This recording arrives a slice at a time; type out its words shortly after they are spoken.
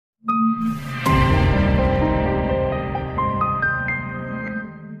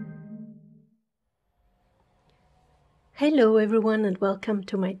Hello everyone and welcome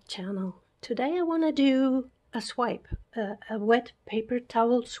to my channel. Today I want to do a swipe, a wet paper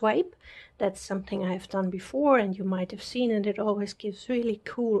towel swipe. That's something I have done before and you might have seen, and it always gives really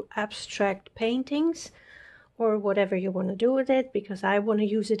cool abstract paintings or whatever you want to do with it, because I want to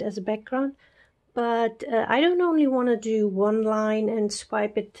use it as a background. But I don't only want to do one line and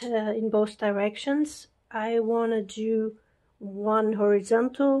swipe it in both directions. I want to do one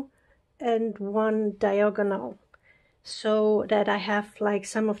horizontal and one diagonal, so that I have like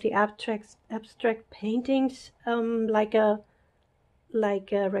some of the abstract paintings like a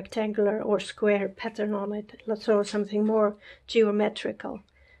rectangular or square pattern on it, so something more geometrical.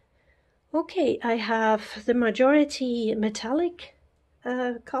 Okay, I have the majority metallic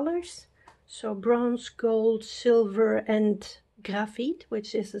colors, so bronze, gold, silver, and graphite,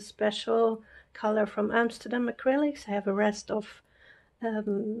 which is a special color from Amsterdam Acrylics. I have a rest of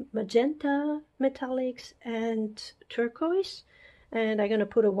magenta metallics and turquoise, and I'm gonna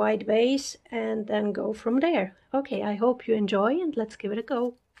put a white base and then go from there. Okay, I hope you enjoy, and let's give it a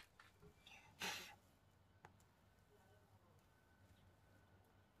go.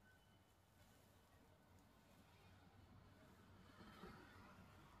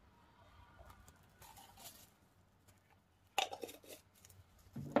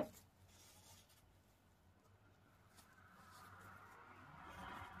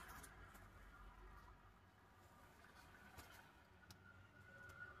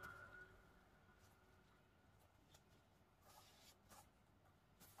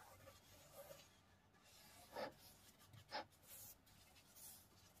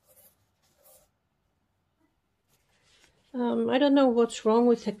 I don't know what's wrong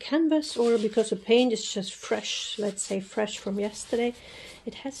with the canvas, or because the paint is just fresh, let's say fresh from yesterday.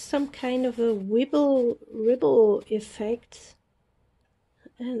 It has some kind of a ribble effect,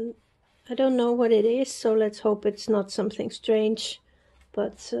 and I don't know what it is, so let's hope it's not something strange,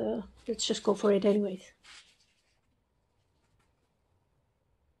 but let's just go for it anyways.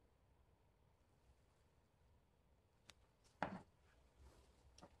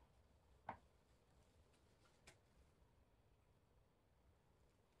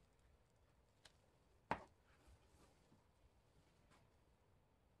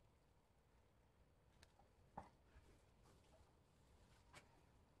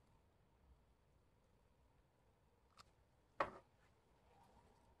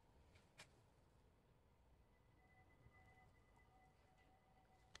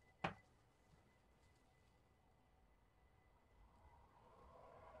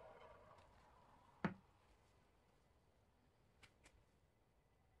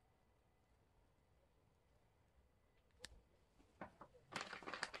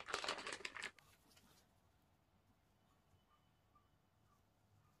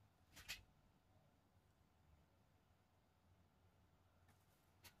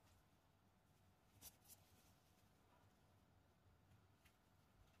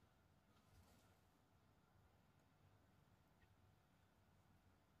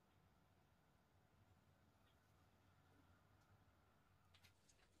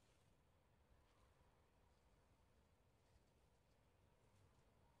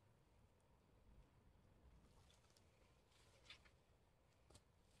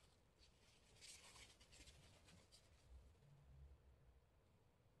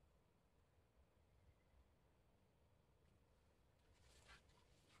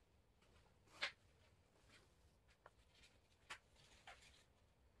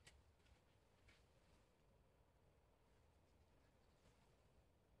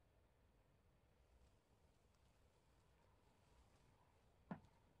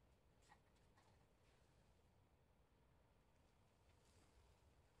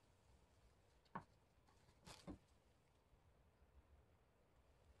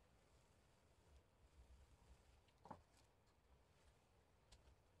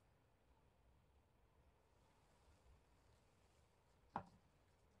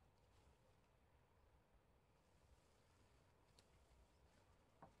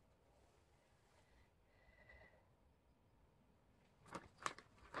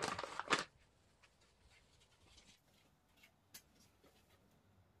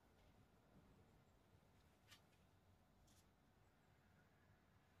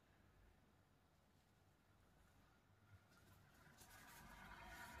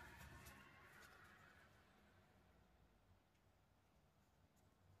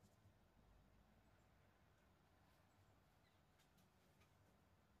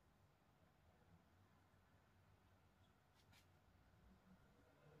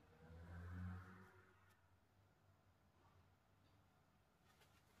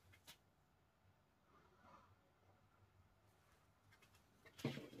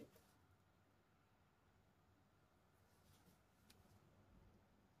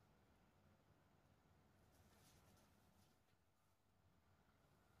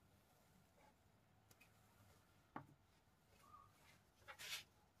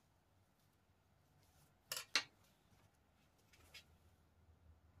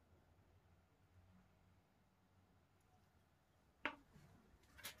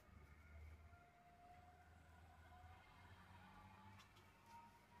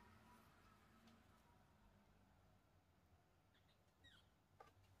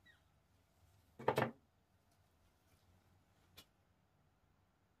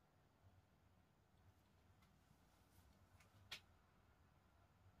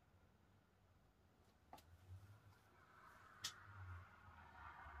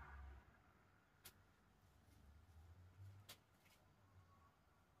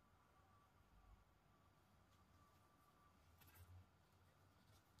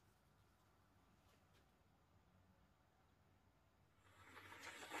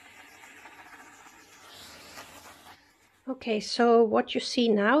 Okay, so what you see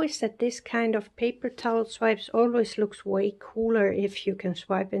now is that this kind of paper towel swipes always looks way cooler if you can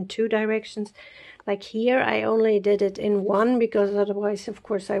swipe in 2 directions. Like here, I only did it in one because otherwise, of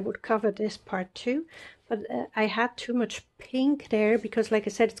course, I would cover this part too. But I had too much pink there because, like I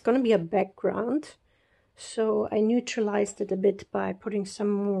said, it's going to be a background. So I neutralized it a bit by putting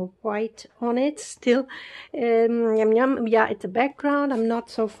some more white on it still. Yeah, it's a background. I'm not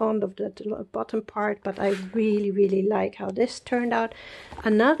so fond of the bottom part, but I really like how this turned out.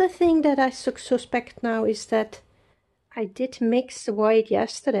 Another thing that I suspect now is that I did mix the white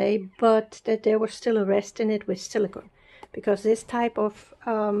yesterday, but that there was still a rest in it with silicone, because this type of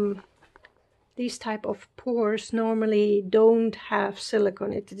these type of pores normally don't have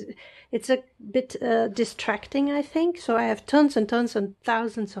silicone. It's a bit distracting, I think. So I have tons and tons and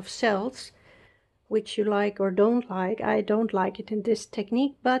thousands of cells, which you like or don't like. I don't like it in this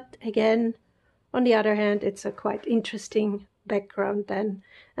technique, but again, on the other hand, it's a quite interesting background then,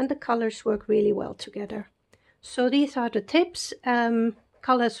 and the colors work really well together. So these are the tips.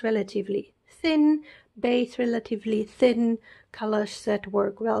 Colors relatively thin, base relatively thin, colors that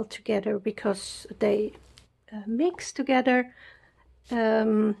work well together because they mix together.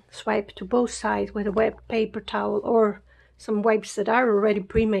 Swipe to both sides with a wet paper towel or some wipes that are already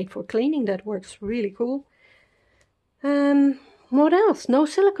pre-made for cleaning. That works really cool. What else? No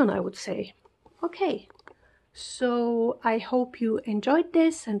silicone, I would say. Okay, so I hope you enjoyed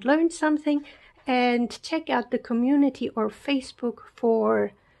this and learned something. And check out the community or Facebook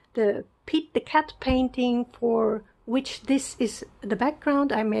for the Pete the Cat painting, for which this is the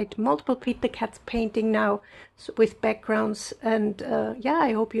background. I made multiple Pete the Cat painting now with backgrounds, and yeah,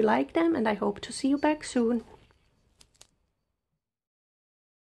 I hope you like them, and I hope to see you back soon.